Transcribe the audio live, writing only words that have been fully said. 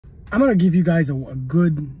I'm going to give you guys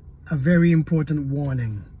a very important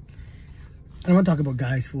warning. I want to talk about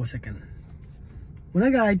guys for a second. When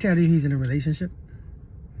a guy tells you he's in a relationship,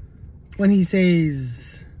 when he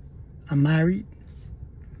says, I'm married,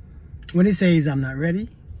 when he says, I'm not ready,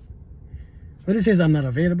 when he says, I'm not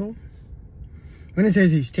available, when he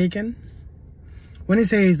says he's taken, when he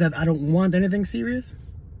says that I don't want anything serious,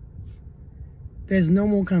 there's no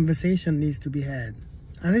more conversation needs to be had.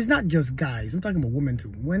 And it's not just guys. I'm talking about women too.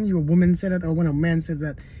 When a woman said that or when a man says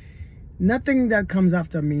that, nothing that comes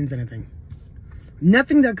after means anything.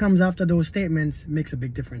 Nothing that comes after those statements makes a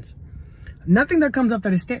big difference. Nothing that comes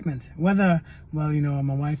after the statement, whether, well, you know,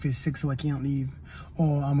 my wife is sick so I can't leave,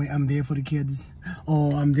 or I'm there for the kids,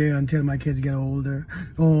 or I'm there until my kids get older,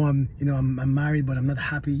 or I'm married but I'm not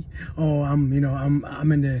happy, or I'm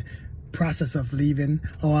in the process of leaving,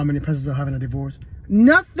 or I'm in the process of having a divorce.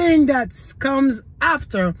 Nothing that comes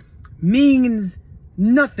after means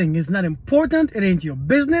nothing. It's not important. It ain't your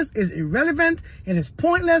business. It's irrelevant. It is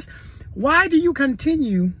pointless. Why do you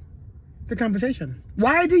continue the conversation?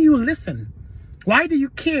 Why do you listen? Why do you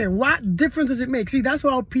care? What difference does it make? See, that's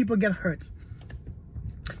how people get hurt.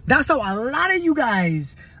 That's how a lot of you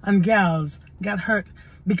guys and gals get hurt,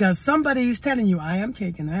 because somebody is telling you, I am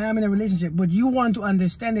taken, I am in a relationship, but you want to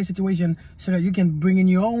understand the situation so that you can bring in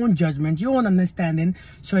your own judgment, your own understanding,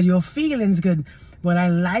 so that your feelings good. But I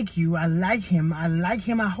like you, I like him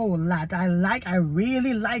a whole lot. I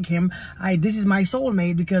really like him. This is my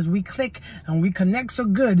soulmate because we click and we connect so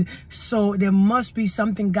good. So there must be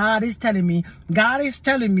something God is telling me. God is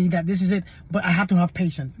telling me that this is it, but I have to have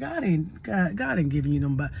patience. God ain't giving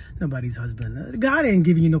you nobody's husband. God ain't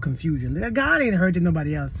giving you no confusion. God ain't hurting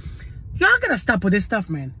nobody else. Y'all gotta stop with this stuff,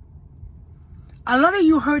 man. A lot of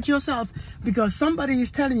you hurt yourself because somebody is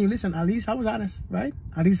telling you, listen, at least I was honest, right?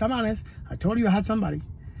 At least I'm honest. I told you I had somebody.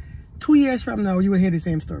 2 years from now, you will hear the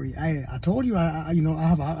same story. I told you, I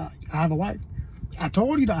have a wife. I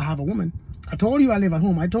told you that I have a woman. I told you I live at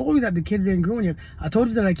home. I told you that the kids ain't grown yet. I told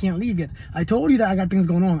you that I can't leave yet. I told you that I got things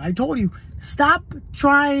going on. I told you, stop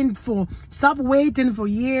waiting for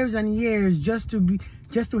years and years just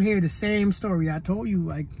to hear the same story. I told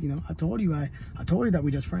you, I told you that we're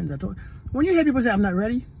just friends. When you hear people say, I'm not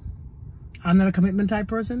ready, I'm not a commitment type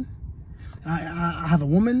person, I have a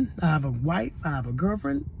woman, I have a wife, I have a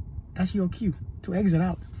girlfriend, that's your cue to exit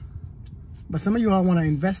out. But some of you all want to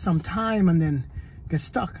invest some time and then get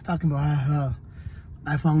stuck talking about,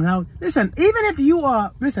 I found out. Listen, even if you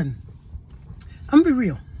are, listen, I'm gonna be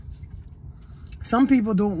real. Some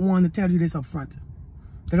people don't want to tell you this up front.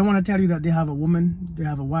 They don't want to tell you that they have a woman, they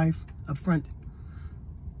have a wife up front.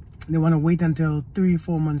 They want to wait until 3 or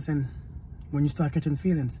 4 months in, when you start catching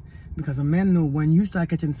feelings. Because a man know when you start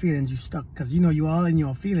catching feelings, you're stuck. Because you're all in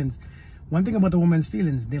your feelings. One thing about the woman's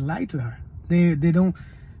feelings, they lie to her.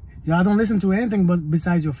 Y'all don't listen to anything but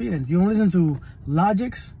besides your feelings. You don't listen to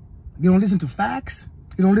logics. You don't listen to facts.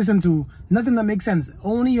 You don't listen to nothing that makes sense.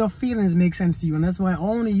 Only your feelings make sense to you. And that's why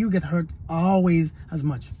only you get hurt always as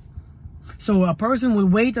much. So a person will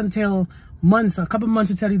wait until a couple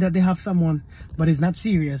months to tell you that they have someone, but it's not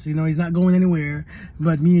serious. He's not going anywhere.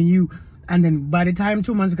 But me and you. And then by the time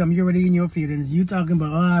 2 months come, you're already in your feelings. You talking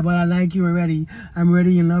about, oh, but I like you already. I'm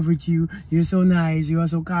already in love with you. You're so nice. You are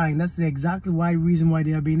so kind. That's exactly reason why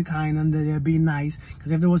they are being kind and they are being nice.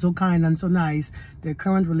 Because if they were so kind and so nice, their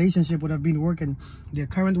current relationship would have been working. Their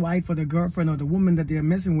current wife or their girlfriend or the woman that they're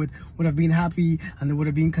messing with would have been happy and they would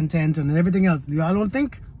have been content and everything else. You all don't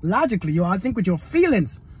think logically. You all think with your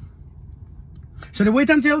feelings. So they wait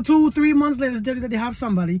until 2 or 3 months later to tell you that they have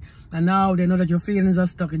somebody, and now they know that your feelings are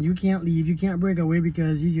stuck and you can't leave, you can't break away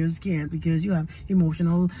because you just can't, because you have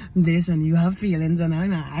emotional this and you have feelings, and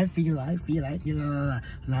I feel, and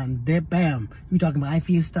then bam, you talking about I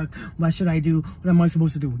feel stuck, what should I do, what am I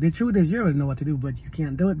supposed to do? The truth is you already know what to do, but you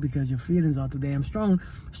can't do it because your feelings are too damn strong,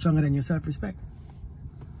 stronger than your self-respect.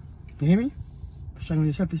 You hear me? Stronger than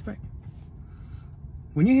your self-respect.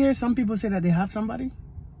 When you hear some people say that they have somebody,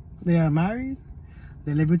 they are married,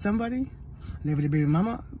 they live with somebody, live with a baby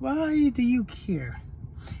mama, why do you care?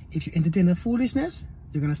 If you entertain the foolishness,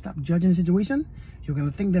 you're going to stop judging the situation. You're going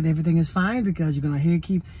to think that everything is fine because you're going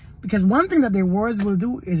to because one thing that their words will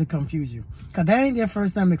do is to confuse you. Because that ain't their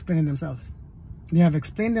first time explaining themselves. They have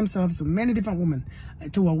explained themselves to many different women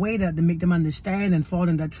to a way that they make them understand and fall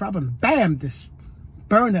in that trap, and bam, this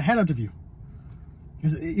burn the hell out of you.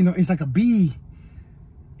 It's like a bee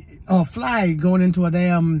or a fly going into a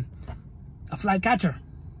fly catcher.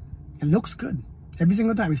 It looks good every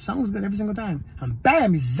single time. It sounds good every single time. And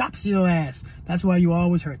bam, it zaps your ass. That's why you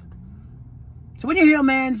always hurt. So when you hear a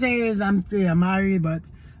man say, I'm married, but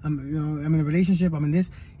you know, I'm in a relationship, I'm in this.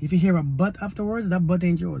 If you hear a but afterwards, that but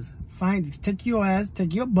ain't yours. Take your ass,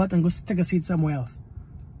 take your butt and go take a seat somewhere else.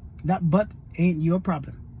 That but ain't your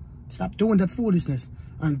problem. Stop doing that foolishness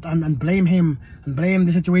and blame him and blame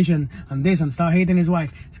the situation and this and start hating his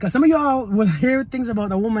wife. It's because some of y'all will hear things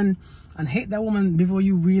about a woman and hate that woman before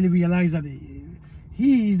you really realize that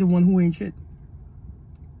he's the one who ain't shit.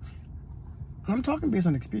 And I'm talking based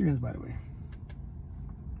on experience, by the way.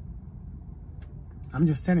 I'm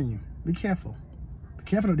just telling you, be careful. Be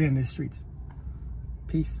careful out there in these streets.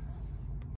 Peace.